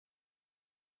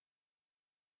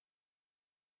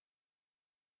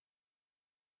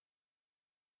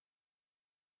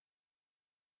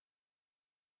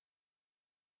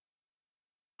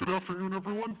Good afternoon,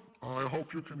 everyone. I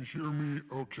hope you can hear me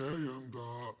okay, and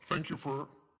thank you for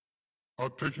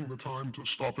taking the time to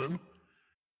stop in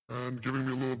and giving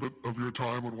me a little bit of your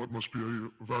time on what must be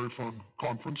a very fun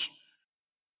conference.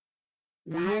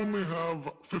 We only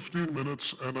have 15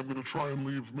 minutes, and I'm going to try and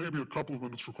leave maybe a couple of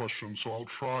minutes for questions, so I'll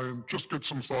try and just get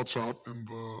some thoughts out in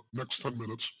the next 10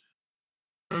 minutes,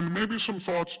 and maybe some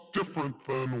thoughts different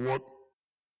than what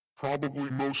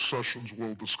probably most sessions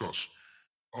will discuss.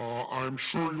 I'm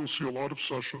sure you'll see a lot of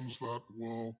sessions that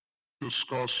will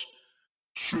discuss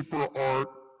super art,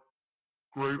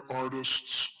 great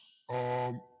artists,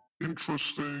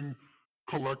 interesting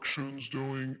collections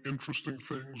doing interesting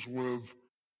things with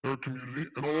their community,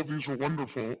 and all of these are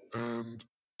wonderful and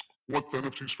what the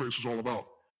NFT space is all about.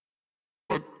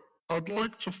 But I'd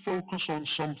like to focus on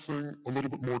something a little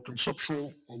bit more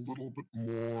conceptual, a little bit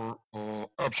more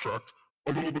abstract,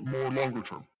 a little bit more longer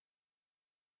term.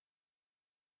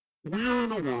 We're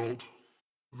in a world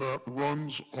that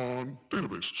runs on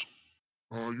databases.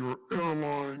 Your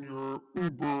airline, your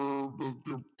Uber,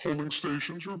 your polling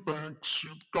stations, your banks,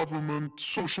 your government,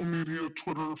 social media,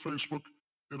 Twitter, Facebook,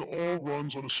 it all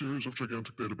runs on a series of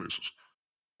gigantic databases.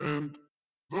 And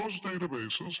those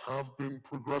databases have been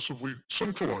progressively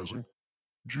centralizing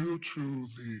due to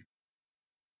the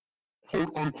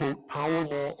quote-unquote power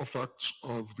law effects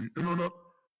of the internet,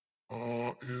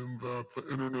 in that the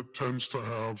internet tends to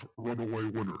have runaway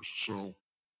winners. So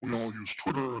we all use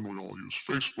Twitter, and we all use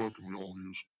Facebook, and we all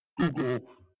use Google,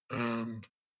 and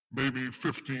maybe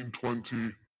 15, 20,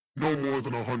 no more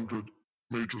than 100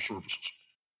 major services.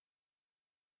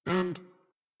 And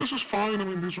this is fine. I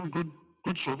mean, these are good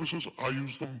services. I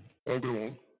use them all day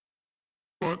long.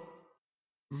 But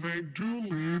they do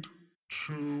lead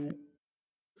to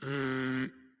a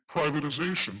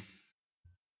privatization,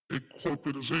 a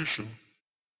corporatization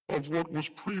of what was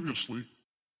previously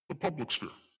the public sphere.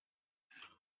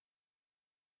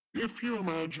 If you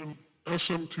imagine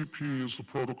SMTP is the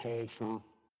protocol for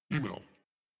email,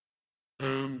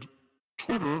 and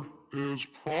Twitter is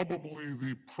probably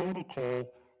the protocol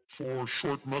for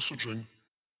short messaging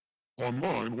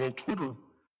online, well, Twitter,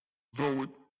 though it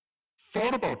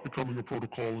thought about becoming a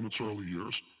protocol in its early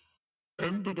years,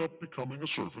 ended up becoming a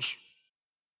service.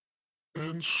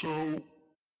 And so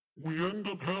we end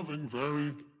up having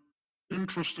very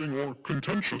interesting or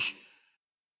contentious,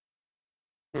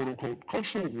 quote-unquote,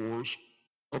 cultural wars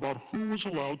about who is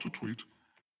allowed to tweet.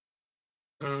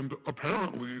 And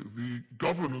apparently the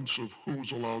governance of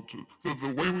who's allowed to,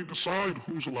 the way we decide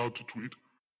who's allowed to tweet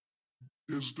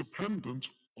is dependent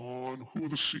on who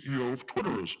the CEO of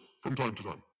Twitter is from time to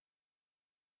time.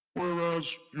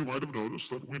 Whereas you might have noticed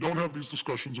that we don't have these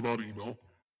discussions about email.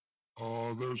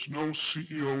 There's no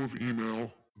CEO of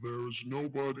email. There's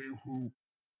nobody who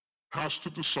has to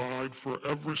decide for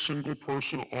every single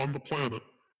person on the planet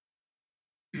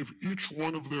if each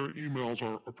one of their emails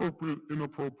are appropriate,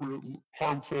 inappropriate,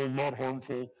 harmful, not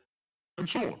harmful, and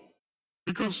so on.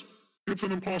 Because it's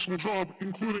an impossible job,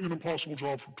 including an impossible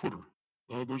job for Twitter.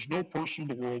 There's no person in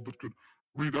the world that could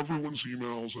read everyone's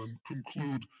emails and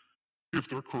conclude if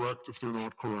they're correct, if they're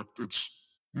not correct. It's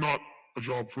not a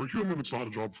job for a human, it's not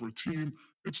a job for a team,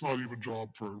 it's not even a job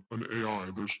for an AI.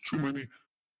 There's too many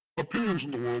opinions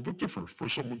in the world that differ for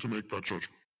someone to make that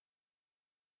judgment.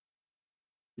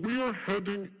 We are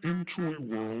heading into a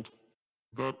world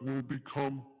that will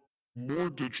become more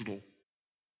digital,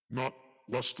 not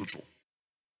less digital.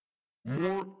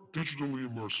 More digitally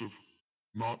immersive,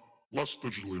 not less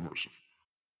digitally immersive.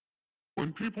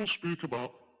 When people speak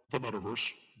about the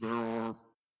metaverse, there are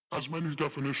as many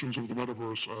definitions of the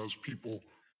metaverse as people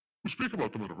who speak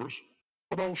about the metaverse,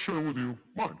 but I'll share with you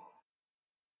mine.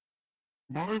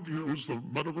 My view is the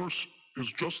metaverse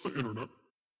is just the internet,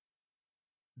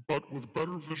 but with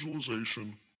better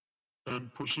visualization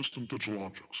and persistent digital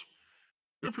objects.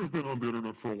 If you've been on the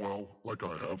internet for a while, like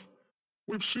I have,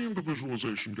 we've seen the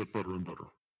visualization get better and better.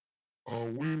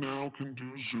 We now can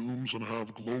do Zooms and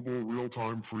have global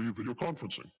real-time free video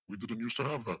conferencing. We didn't used to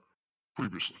have that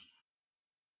previously.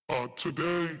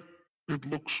 Today, it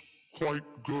looks quite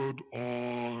good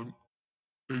on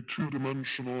a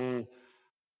two-dimensional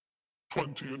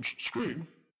 20-inch screen,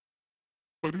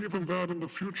 but even that in the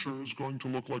future is going to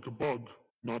look like a bug,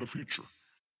 not a feature.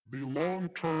 The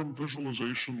long-term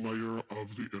visualization layer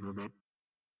of the internet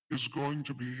is going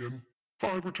to be in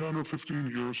 5 or 10 or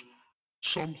 15 years,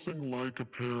 something like a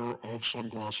pair of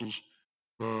sunglasses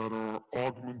that are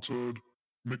augmented,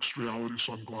 mixed reality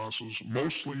sunglasses.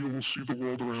 Mostly you will see the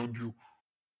world around you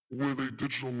with a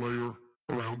digital layer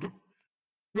around it.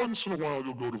 Once in a while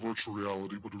you'll go to virtual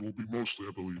reality, but it will be mostly,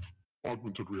 I believe,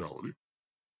 augmented reality.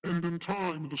 And in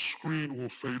time, the screen will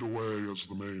fade away as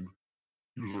the main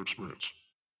user experience.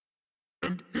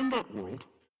 And in that world,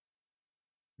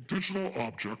 digital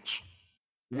objects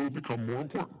will become more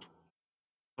important.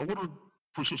 Now, what are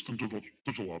persistent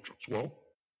digital objects? Well,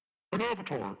 an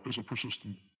avatar is a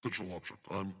persistent digital object.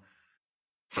 I'm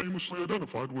famously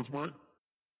identified with my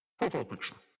profile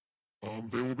picture.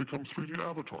 They will become 3D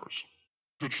avatars.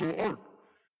 Digital art,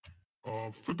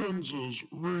 fidenzas,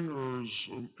 ringers,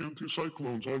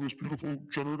 anticyclones, all this beautiful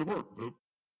generative art that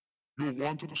you'll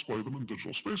want to display them in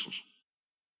digital spaces.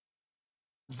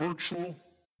 Virtual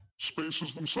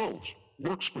spaces themselves,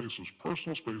 workspaces,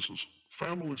 personal spaces,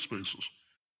 family spaces.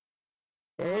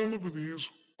 All of these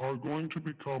are going to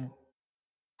become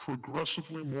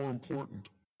progressively more important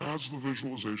as the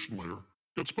visualization layer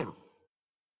gets better.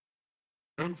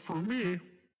 And for me,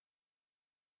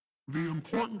 the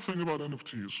important thing about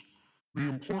NFTs, the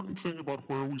important thing about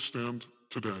where we stand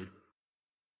today,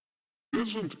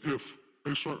 isn't if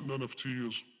a certain NFT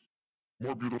is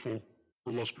more beautiful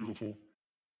or less beautiful,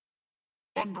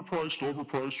 underpriced,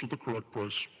 overpriced, or the correct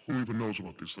price. Who even knows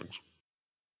about these things?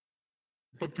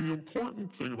 But the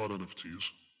important thing about NFTs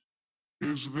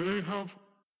is they have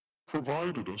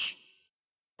provided us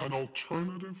an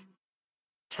alternative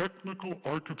technical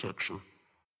architecture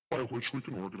by which we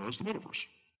can organize the metaverse.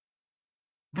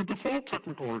 The default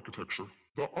technical architecture,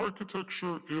 the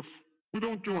architecture if we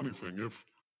don't do anything, if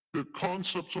the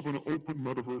concepts of an open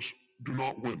metaverse do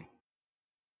not win,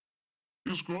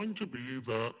 is going to be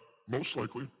that, most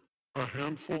likely, a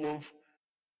handful of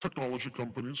technology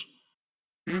companies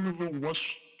in the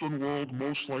Western world,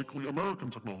 most likely American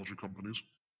technology companies,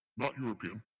 not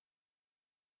European,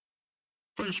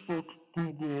 Facebook,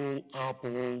 Google,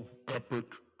 Apple, Epic,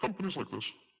 companies like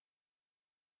this,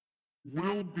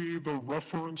 will be the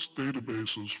reference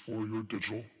databases for your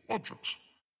digital objects.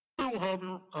 They will have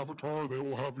your avatar, they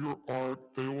will have your art,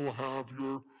 they will have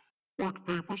your work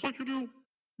papers like you do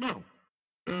now.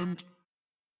 And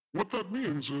what that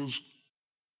means is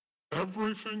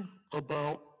everything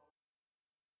about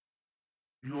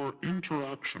your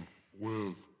interaction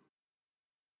with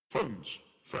friends,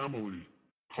 family,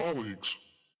 colleagues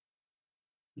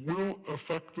will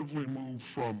effectively move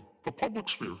from the public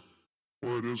sphere,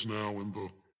 where it is now in the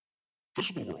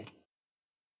physical world,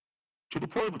 to the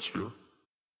private sphere,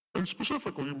 and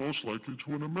specifically, most likely,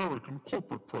 to an American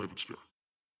corporate private sphere.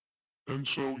 And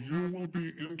so you will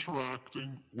be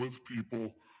interacting with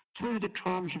people through the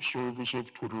terms of service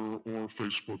of Twitter or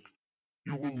Facebook.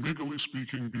 You will, legally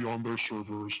speaking, be on their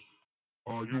servers.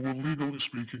 You will, legally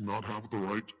speaking, not have the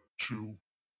right to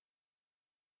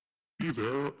be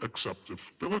there except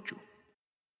if they let you.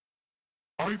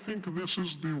 I think this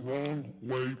is the wrong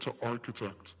way to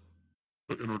architect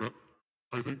the internet.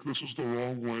 I think this is the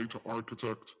wrong way to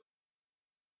architect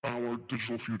our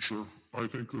digital future. I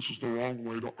think this is the wrong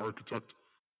way to architect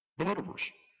the metaverse.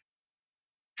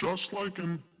 Just like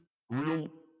in real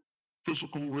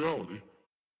physical reality,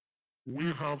 we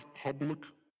have public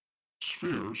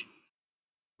spheres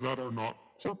that are not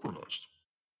corporatized.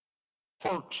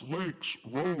 Parks, lakes,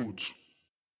 roads,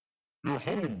 your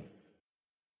home.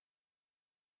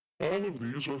 All of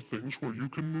these are things where you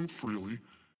can move freely.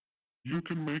 You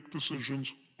can make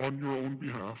decisions on your own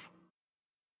behalf.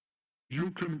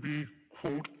 You can be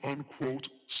quote unquote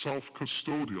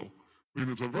self-custodial. I mean,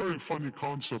 it's a very funny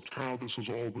concept how this has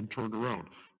all been turned around.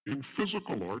 In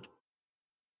physical art,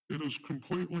 it is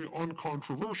completely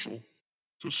uncontroversial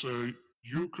to say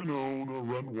you can own a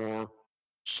Renoir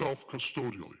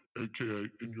self-custodially, aka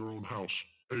in your own house,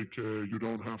 aka you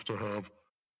don't have to have,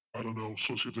 I don't know,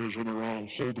 Societe Generale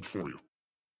hold it for you.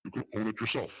 You can own it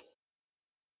yourself.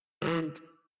 And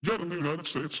yet in the United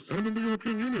States and in the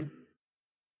European Union,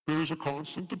 there is a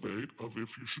constant debate of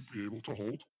if you should be able to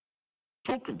hold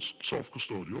tokens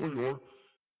self-custodially, or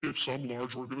if some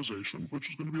large organization, which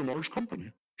is going to be a large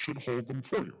company, should hold them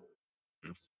for you.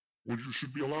 If you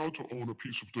should be allowed to own a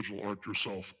piece of digital art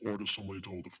yourself, or does somebody to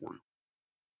hold it for you?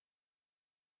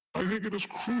 I think it is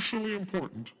crucially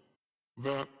important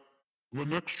that the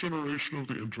next generation of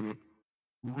the internet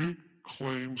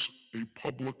reclaims a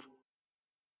public,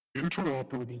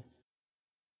 interoperable,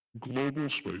 global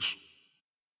space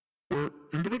where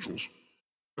individuals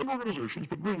and organizations,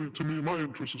 but really to me, my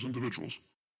interest is individuals,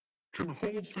 can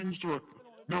hold things directly.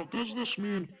 Now, does this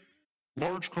mean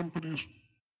large companies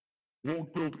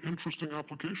won't build interesting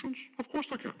applications? Of course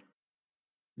they can.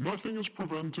 Nothing is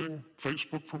preventing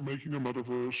Facebook from making a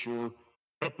metaverse or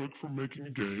Epic from making a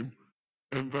game,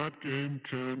 and that game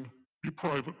can be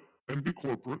private and be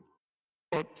corporate.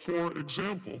 But for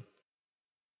example,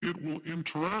 it will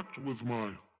interact with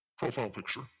my profile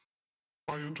picture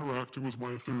by interacting with my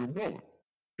Ethereum wallet.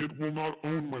 It will not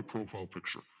own my profile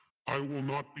picture. I will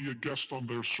not be a guest on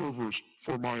their servers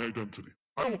for my identity.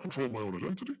 I will control my own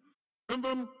identity, and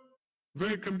then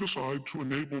they can decide to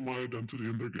enable my identity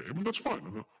in their game, and that's fine.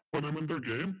 And when I'm in their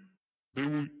game, they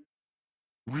will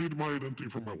read my identity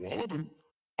from my wallet, and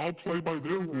I'll play by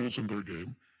their rules in their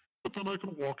game, but then I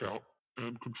can walk out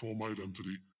and control my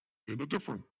identity in a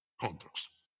different context.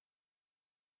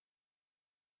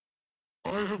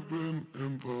 I have been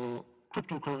in the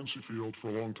cryptocurrency field for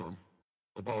a long time,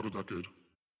 about a decade,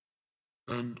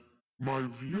 and my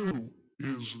view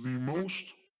is the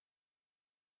most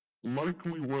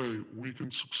likely way we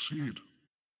can succeed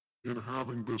in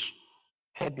having this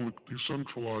public,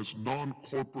 decentralized,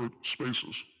 non-corporate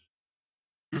spaces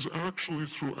is actually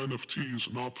through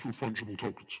NFTs, not through fungible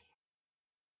tokens.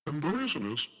 And the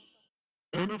reason is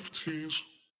NFTs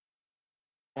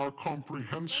are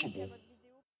comprehensible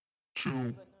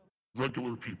to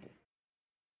regular people.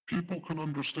 People can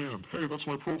understand, hey, that's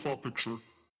my profile picture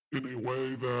in a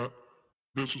way that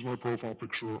this is my profile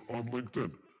picture on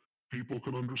LinkedIn. People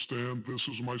can understand this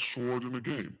is my sword in a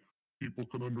game. People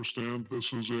can understand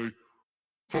this is a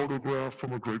photograph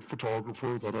from a great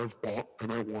photographer that I've bought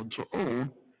and I want to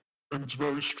own. And it's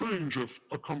very strange if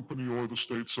a company or the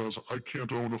state says, I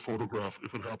can't own a photograph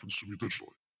if it happens to be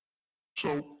digitally.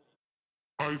 So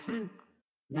I think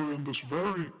we're in this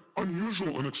very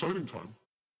unusual and exciting time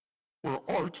where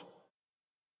art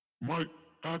might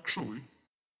actually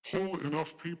pull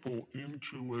enough people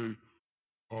into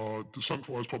a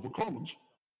decentralized public commons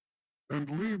and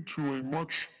lead to a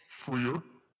much freer,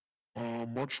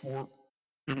 much more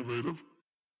innovative,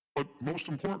 but most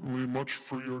importantly, much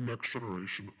freer next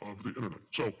generation of the internet.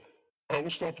 So I will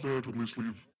stop there to at least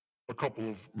leave a couple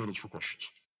of minutes for questions.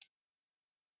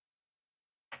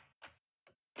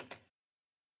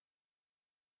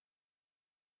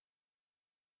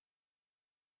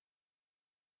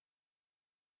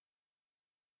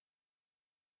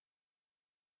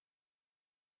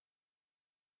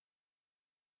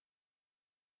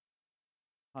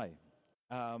 Hi.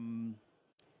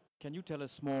 Can you tell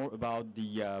us more about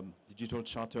the Digital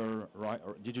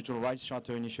Rights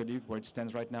Charter initiative, where it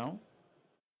stands right now?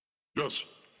 Yes.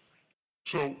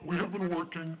 So we have been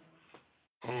working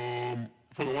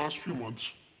for the last few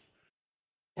months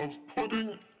of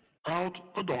putting out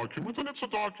a document, and it's a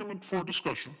document for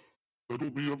discussion. That'll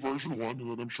be a version 1,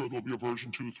 and then I'm sure there'll be a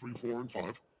version 2, 3, 4, and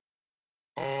 5,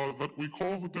 that we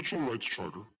call the Digital Rights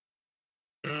Charter.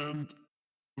 And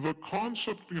the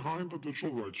concept behind the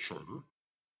Digital Rights Charter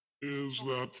is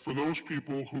that for those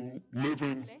people who live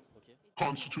in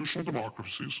constitutional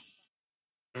democracies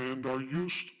and are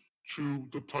used to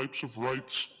the types of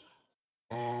rights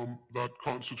that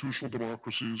constitutional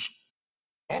democracies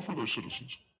offer their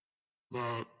citizens,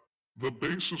 that the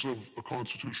basis of a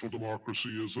constitutional democracy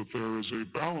is that there is a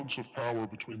balance of power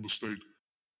between the state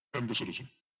and the citizen,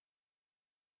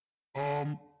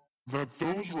 that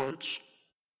those rights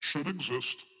should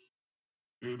exist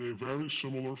in a very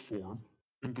similar form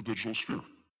in the digital sphere.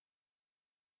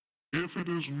 If it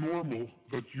is normal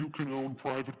that you can own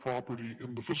private property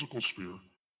in the physical sphere,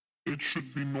 it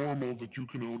should be normal that you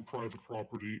can own private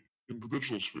property in the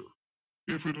digital sphere.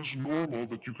 If it is normal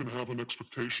that you can have an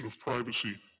expectation of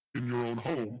privacy in your own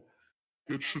home,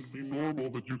 it should be normal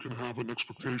that you can have an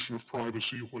expectation of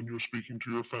privacy when you're speaking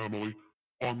to your family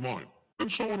online,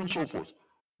 and so on and so forth.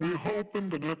 We hope in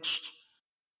the next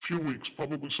few weeks,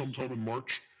 probably sometime in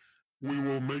March, we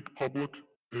will make public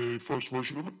a first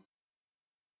version of it.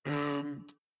 And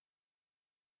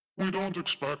we don't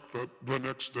expect that the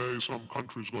next day some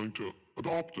country is going to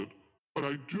adopt it, but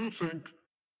I do think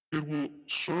it will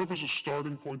serve as a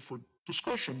starting point for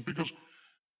discussion, because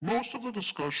most of the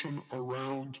discussion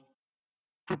around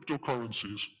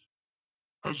cryptocurrencies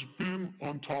has been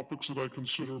on topics that I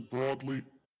consider broadly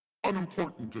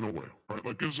unimportant in a way, right?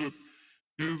 Like, is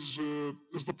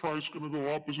the price going to go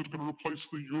up? Is it going to replace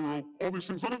the euro? All these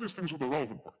things. None of these things are the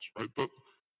relevant parts, right? The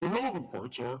relevant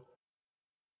parts are,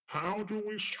 how do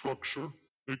we structure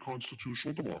a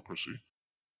constitutional democracy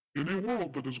in a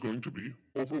world that is going to be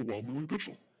overwhelmingly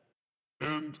digital?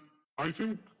 And I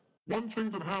think one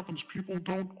thing that happens, people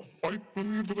don't quite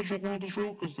believe the digital world is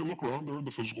real because they look around, they're in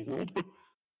the physical world, but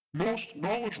most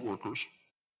knowledge workers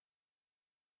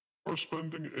are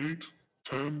spending 8,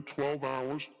 10, 12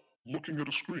 hours looking at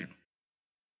a screen,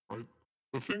 right?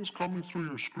 The things coming through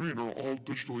your screen are all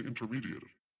digitally intermediated.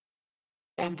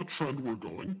 On the trend we're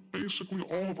going, basically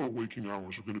all of our waking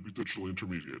hours are going to be digitally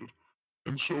intermediated.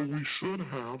 And so we should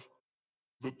have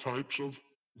the types of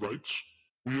rights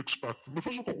we expect in the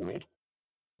physical world.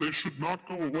 They should not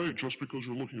go away just because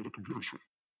you're looking at a computer screen.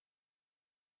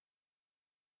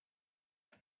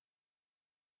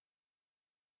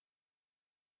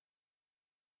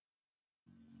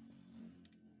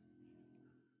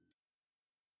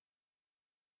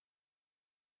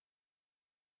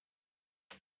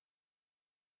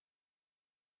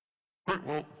 Great.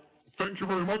 Well, thank you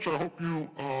very much. I hope you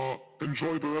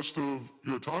enjoy the rest of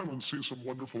your time and see some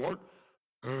wonderful art.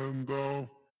 And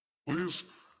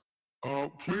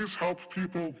please help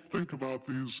people think about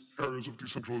these areas of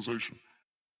decentralization.